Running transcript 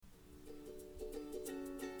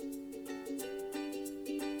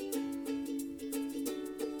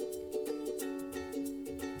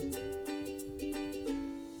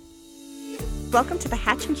Welcome to the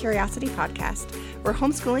Hatching Curiosity podcast, where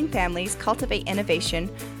homeschooling families cultivate innovation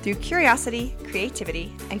through curiosity,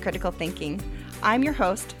 creativity, and critical thinking. I'm your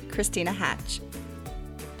host, Christina Hatch.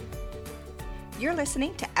 You're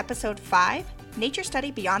listening to Episode 5, Nature Study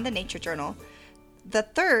Beyond the Nature Journal, the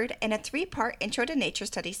third in a three-part Intro to Nature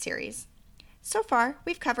Study series. So far,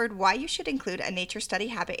 we've covered why you should include a nature study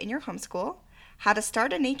habit in your homeschool, how to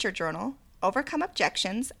start a nature journal, overcome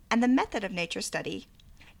objections, and the method of nature study.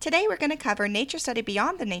 Today, we're going to cover Nature Study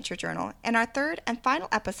Beyond the Nature Journal in our third and final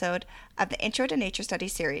episode of the Intro to Nature Study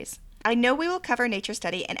series. I know we will cover nature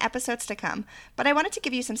study in episodes to come, but I wanted to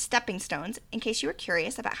give you some stepping stones in case you were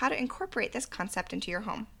curious about how to incorporate this concept into your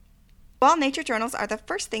home. While nature journals are the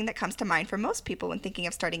first thing that comes to mind for most people when thinking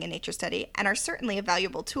of starting a nature study and are certainly a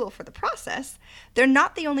valuable tool for the process, they're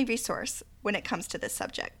not the only resource when it comes to this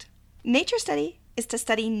subject. Nature study is to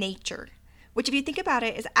study nature, which if you think about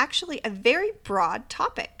it is actually a very broad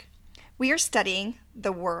topic. We are studying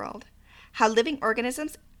the world, how living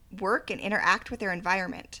organisms work and interact with their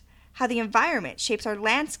environment, how the environment shapes our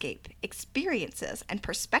landscape, experiences, and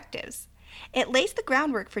perspectives. It lays the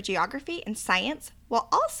groundwork for geography and science while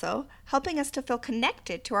also helping us to feel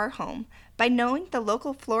connected to our home by knowing the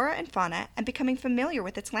local flora and fauna and becoming familiar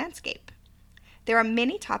with its landscape. There are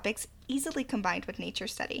many topics easily combined with nature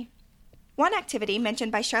study. One activity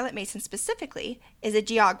mentioned by Charlotte Mason specifically is a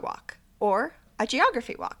geog walk, or a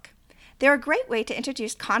geography walk. They're a great way to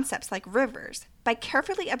introduce concepts like rivers by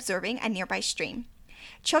carefully observing a nearby stream.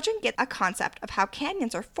 Children get a concept of how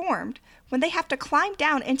canyons are formed when they have to climb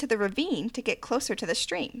down into the ravine to get closer to the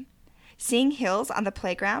stream. Seeing hills on the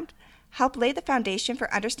playground help lay the foundation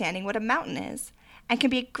for understanding what a mountain is, and can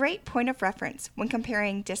be a great point of reference when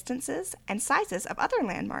comparing distances and sizes of other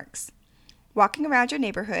landmarks. Walking around your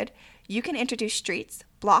neighborhood, you can introduce streets,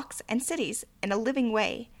 blocks, and cities in a living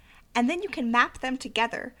way, and then you can map them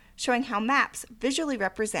together, showing how maps visually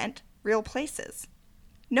represent real places.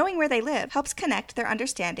 Knowing where they live helps connect their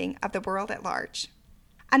understanding of the world at large.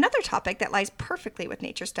 Another topic that lies perfectly with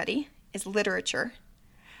nature study is literature.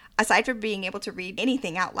 Aside from being able to read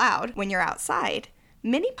anything out loud when you're outside,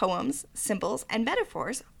 many poems, symbols, and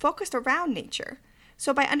metaphors focused around nature.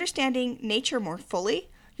 So by understanding nature more fully,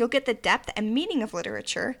 you'll get the depth and meaning of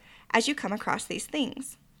literature as you come across these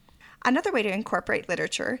things. Another way to incorporate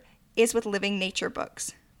literature is with living nature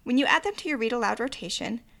books. When you add them to your read aloud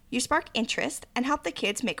rotation, you spark interest and help the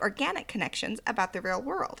kids make organic connections about the real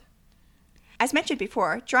world. As mentioned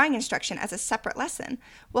before, drawing instruction as a separate lesson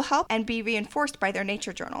will help and be reinforced by their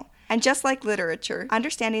nature journal. And just like literature,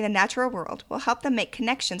 understanding the natural world will help them make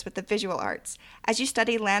connections with the visual arts as you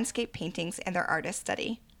study landscape paintings in their artist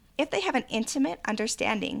study. If they have an intimate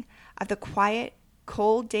understanding of the quiet,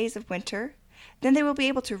 cold days of winter, then they will be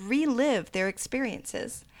able to relive their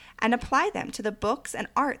experiences and apply them to the books and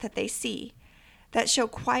art that they see that show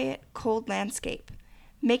quiet, cold landscape,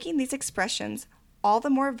 making these expressions all the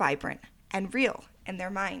more vibrant and real in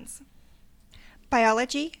their minds.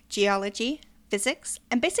 Biology, geology, physics,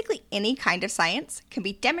 and basically any kind of science can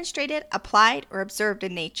be demonstrated, applied, or observed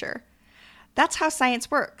in nature. That's how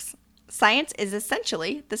science works. Science is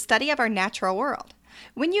essentially the study of our natural world.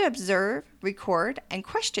 When you observe, record, and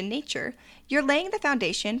question nature, you're laying the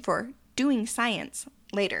foundation for doing science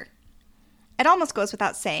later. It almost goes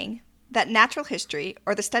without saying that natural history,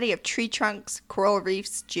 or the study of tree trunks, coral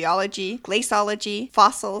reefs, geology, glaciology,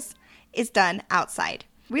 fossils, is done outside.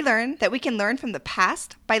 We learn that we can learn from the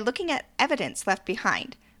past by looking at evidence left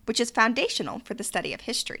behind, which is foundational for the study of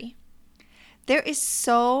history. There is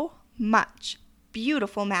so much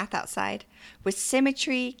beautiful math outside, with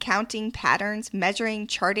symmetry, counting, patterns, measuring,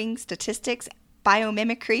 charting, statistics,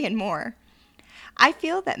 biomimicry, and more. I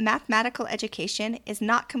feel that mathematical education is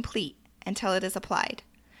not complete until it is applied.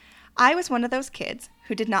 I was one of those kids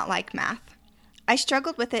who did not like math. I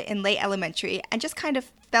struggled with it in late elementary and just kind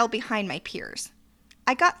of fell behind my peers.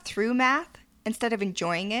 I got through math instead of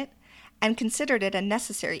enjoying it and considered it a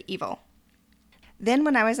necessary evil. Then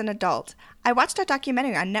when I was an adult, I watched a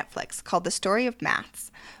documentary on Netflix called The Story of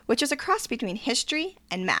Maths, which was a cross between history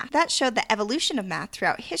and math. That showed the evolution of math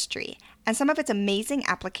throughout history and some of its amazing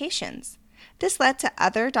applications. This led to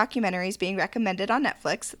other documentaries being recommended on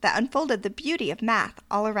Netflix that unfolded the beauty of math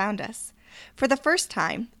all around us. For the first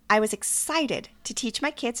time, I was excited to teach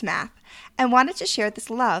my kids math and wanted to share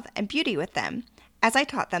this love and beauty with them as I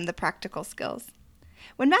taught them the practical skills.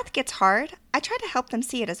 When math gets hard, I try to help them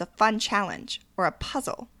see it as a fun challenge, or a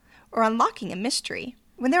puzzle, or unlocking a mystery.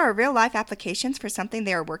 When there are real-life applications for something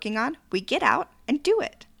they are working on, we get out and do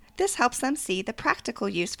it. This helps them see the practical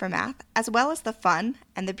use for math as well as the fun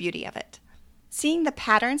and the beauty of it. Seeing the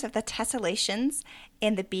patterns of the tessellations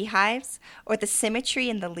in the beehives or the symmetry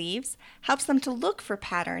in the leaves helps them to look for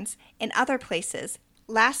patterns in other places.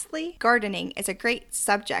 Lastly, gardening is a great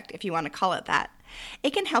subject if you want to call it that.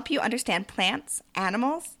 It can help you understand plants,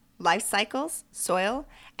 animals, life cycles, soil,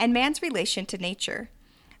 and man's relation to nature.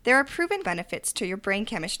 There are proven benefits to your brain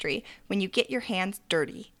chemistry when you get your hands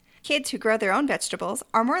dirty. Kids who grow their own vegetables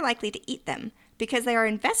are more likely to eat them because they are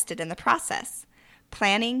invested in the process.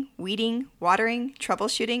 Planning, weeding, watering,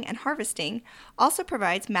 troubleshooting, and harvesting also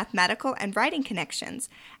provides mathematical and writing connections,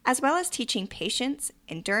 as well as teaching patience,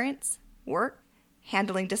 endurance, work,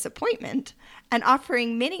 handling disappointment, and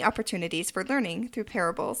offering many opportunities for learning through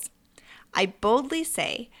parables. I boldly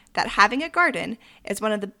say that having a garden is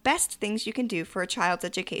one of the best things you can do for a child's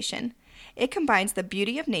education. It combines the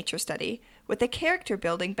beauty of nature study with the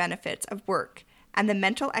character-building benefits of work and the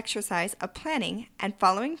mental exercise of planning and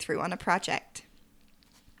following through on a project.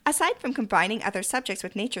 Aside from combining other subjects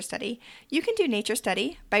with nature study, you can do nature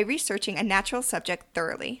study by researching a natural subject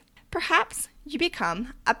thoroughly. Perhaps you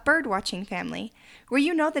become a bird-watching family, where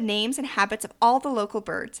you know the names and habits of all the local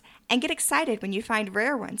birds and get excited when you find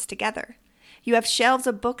rare ones together. You have shelves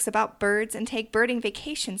of books about birds and take birding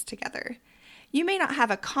vacations together. You may not have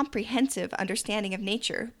a comprehensive understanding of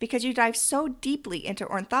nature because you dive so deeply into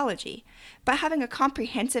ornithology, but having a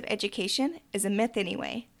comprehensive education is a myth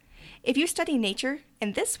anyway. If you study nature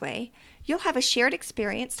in this way, you'll have a shared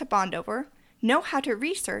experience to bond over, know how to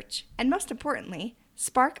research, and most importantly,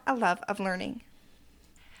 spark a love of learning.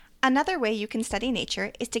 Another way you can study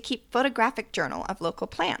nature is to keep photographic journal of local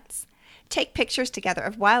plants. Take pictures together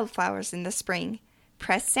of wildflowers in the spring,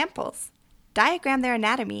 press samples, diagram their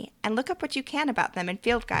anatomy, and look up what you can about them in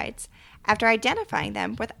field guides after identifying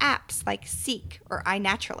them with apps like Seek or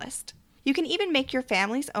iNaturalist. You can even make your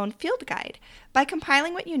family's own field guide by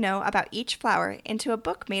compiling what you know about each flower into a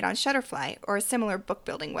book made on Shutterfly or a similar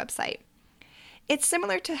book-building website. It's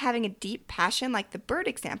similar to having a deep passion like the bird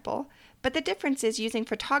example, but the difference is using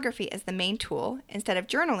photography as the main tool instead of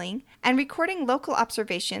journaling and recording local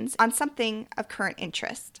observations on something of current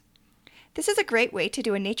interest. This is a great way to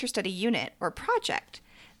do a nature study unit or project.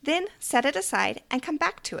 Then set it aside and come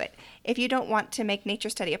back to it if you don't want to make nature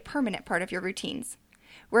study a permanent part of your routines.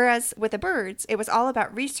 Whereas with the birds, it was all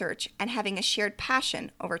about research and having a shared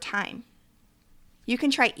passion over time. You can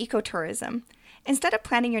try ecotourism. Instead of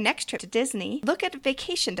planning your next trip to Disney, look at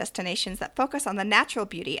vacation destinations that focus on the natural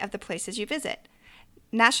beauty of the places you visit.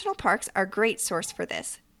 National parks are a great source for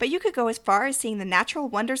this, but you could go as far as seeing the natural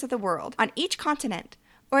wonders of the world on each continent,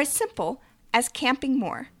 or as simple as camping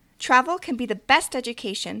more. Travel can be the best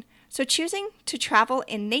education, so choosing to travel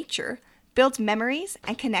in nature builds memories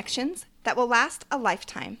and connections that will last a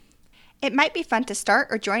lifetime. It might be fun to start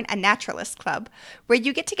or join a naturalist club where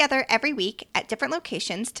you get together every week at different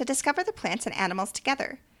locations to discover the plants and animals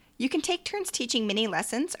together. You can take turns teaching mini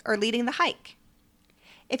lessons or leading the hike.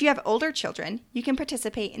 If you have older children, you can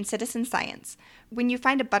participate in citizen science. When you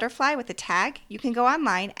find a butterfly with a tag, you can go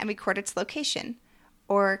online and record its location,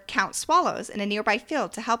 or count swallows in a nearby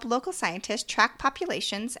field to help local scientists track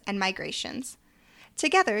populations and migrations.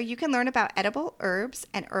 Together, you can learn about edible herbs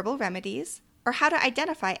and herbal remedies, or how to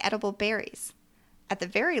identify edible berries. At the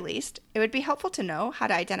very least, it would be helpful to know how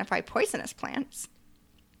to identify poisonous plants.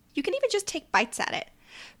 You can even just take bites at it.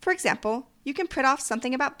 For example, you can print off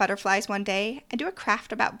something about butterflies one day and do a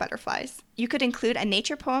craft about butterflies. You could include a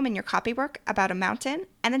nature poem in your copywork about a mountain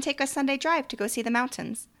and then take a Sunday drive to go see the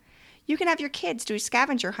mountains. You can have your kids do a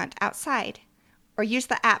scavenger hunt outside, or use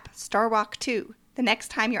the app Starwalk 2 the next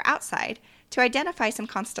time you're outside to identify some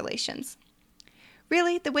constellations.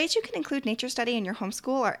 Really, the ways you can include nature study in your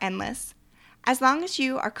homeschool are endless, as long as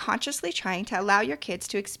you are consciously trying to allow your kids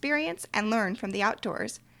to experience and learn from the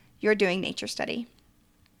outdoors. You're doing nature study.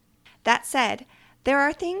 That said, there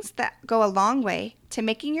are things that go a long way to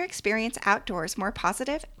making your experience outdoors more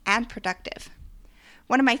positive and productive.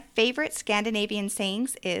 One of my favorite Scandinavian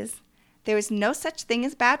sayings is, "There is no such thing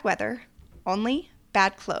as bad weather, only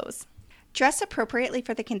bad clothes." Dress appropriately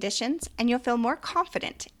for the conditions, and you'll feel more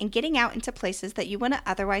confident in getting out into places that you wouldn't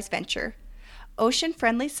otherwise venture.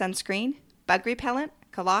 Ocean-friendly sunscreen, bug repellent,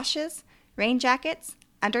 galoshes, rain jackets,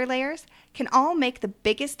 underlayers can all make the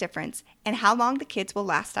biggest difference in how long the kids will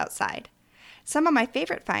last outside. Some of my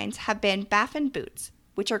favorite finds have been Baffin boots,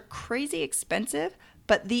 which are crazy expensive,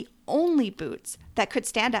 but the only boots that could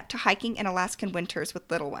stand up to hiking in Alaskan winters with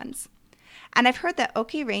little ones. And I've heard that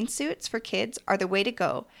Oki rain suits for kids are the way to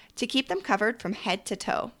go to keep them covered from head to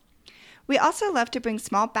toe. We also love to bring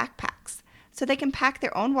small backpacks so they can pack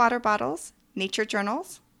their own water bottles, nature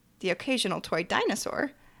journals, the occasional toy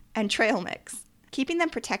dinosaur, and trail mix. Keeping them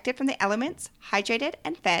protected from the elements, hydrated,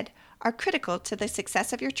 and fed are critical to the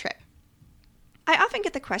success of your trip. I often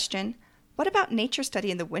get the question, what about nature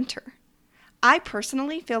study in the winter? I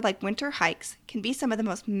personally feel like winter hikes can be some of the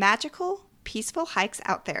most magical, peaceful hikes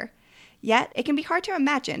out there. Yet, it can be hard to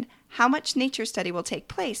imagine how much nature study will take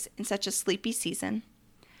place in such a sleepy season.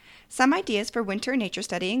 Some ideas for winter nature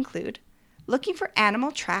study include looking for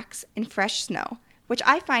animal tracks in fresh snow, which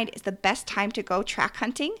I find is the best time to go track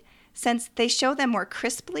hunting since they show them more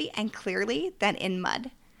crisply and clearly than in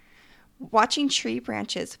mud. Watching tree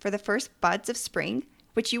branches for the first buds of spring,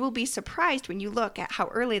 which you will be surprised when you look at how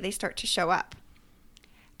early they start to show up.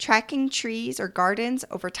 Tracking trees or gardens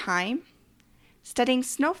over time. Studying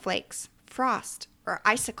snowflakes, frost, or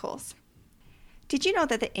icicles. Did you know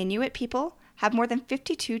that the Inuit people have more than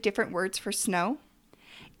 52 different words for snow?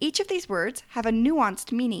 Each of these words have a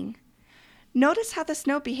nuanced meaning. Notice how the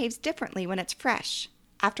snow behaves differently when it's fresh,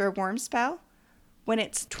 after a warm spell, when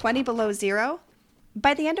it's 20 below zero.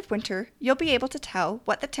 By the end of winter, you'll be able to tell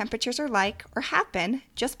what the temperatures are like or have been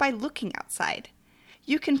just by looking outside.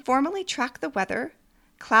 You can formally track the weather,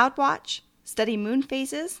 cloud watch, study moon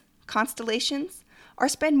phases, constellations, or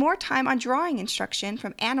spend more time on drawing instruction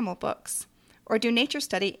from animal books, or do nature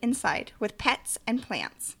study inside with pets and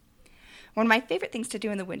plants. One of my favorite things to do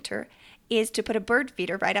in the winter is to put a bird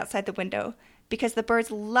feeder right outside the window because the birds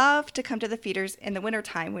love to come to the feeders in the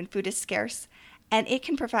wintertime when food is scarce, and it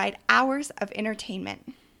can provide hours of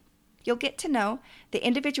entertainment. You'll get to know the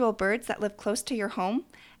individual birds that live close to your home,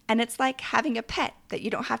 and it's like having a pet that you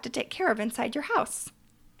don't have to take care of inside your house.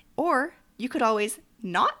 Or you could always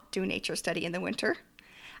not do nature study in the winter.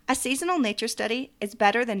 A seasonal nature study is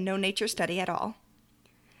better than no nature study at all.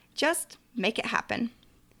 Just make it happen.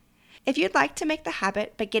 If you'd like to make the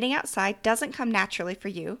habit but getting outside doesn't come naturally for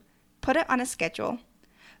you, put it on a schedule.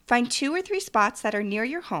 Find 2 or 3 spots that are near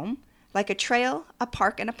your home, like a trail, a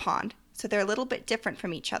park, and a pond, so they're a little bit different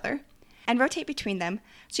from each other, and rotate between them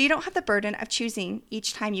so you don't have the burden of choosing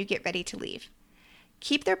each time you get ready to leave.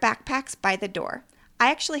 Keep their backpacks by the door. I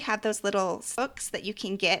actually have those little hooks that you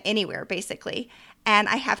can get anywhere, basically, and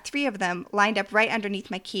I have 3 of them lined up right underneath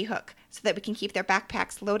my key hook so that we can keep their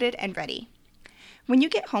backpacks loaded and ready. When you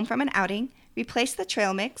get home from an outing, replace the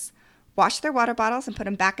trail mix, wash their water bottles and put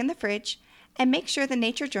them back in the fridge, and make sure the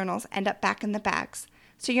nature journals end up back in the bags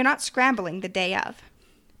so you're not scrambling the day of.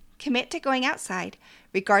 Commit to going outside,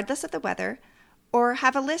 regardless of the weather, or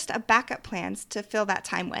have a list of backup plans to fill that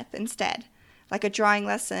time with instead, like a drawing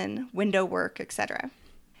lesson, window work, etc.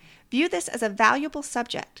 View this as a valuable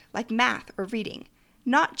subject, like math or reading,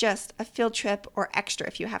 not just a field trip or extra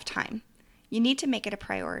if you have time. You need to make it a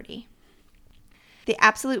priority. The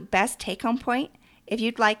absolute best take-home point, if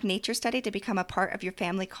you'd like nature study to become a part of your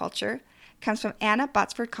family culture, comes from Anna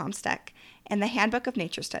Botsford-Comstock in the Handbook of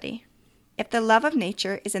Nature Study. If the love of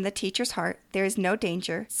nature is in the teacher's heart, there is no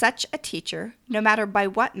danger such a teacher, no matter by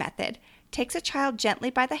what method, takes a child gently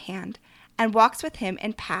by the hand and walks with him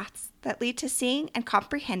in paths that lead to seeing and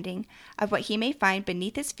comprehending of what he may find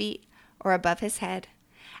beneath his feet or above his head.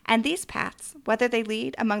 And these paths, whether they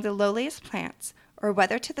lead among the lowliest plants or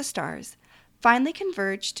whether to the stars, finally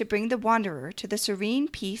converge to bring the wanderer to the serene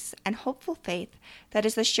peace and hopeful faith that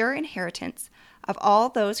is the sure inheritance of all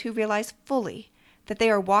those who realize fully that they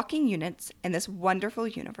are walking units in this wonderful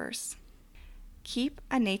universe. Keep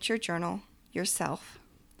a nature journal yourself.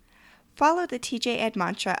 Follow the TJ Ed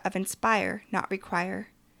mantra of inspire, not require.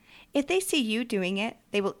 If they see you doing it,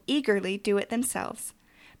 they will eagerly do it themselves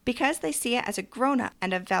because they see it as a grown-up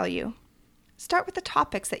and of value. Start with the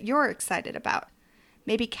topics that you're excited about.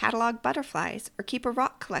 Maybe catalog butterflies or keep a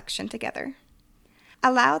rock collection together.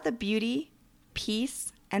 Allow the beauty,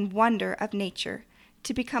 peace, and wonder of nature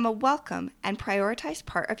to become a welcome and prioritized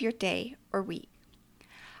part of your day or week.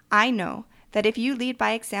 I know that if you lead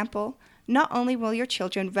by example, not only will your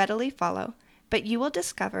children readily follow, but you will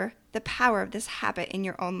discover the power of this habit in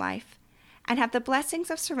your own life and have the blessings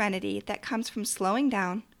of serenity that comes from slowing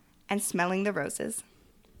down and smelling the roses.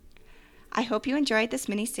 I hope you enjoyed this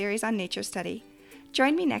mini-series on nature study.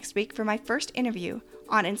 Join me next week for my first interview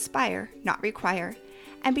on Inspire, Not Require,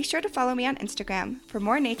 and be sure to follow me on Instagram for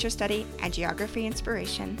more nature study and geography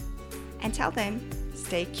inspiration. Until then,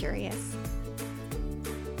 stay curious.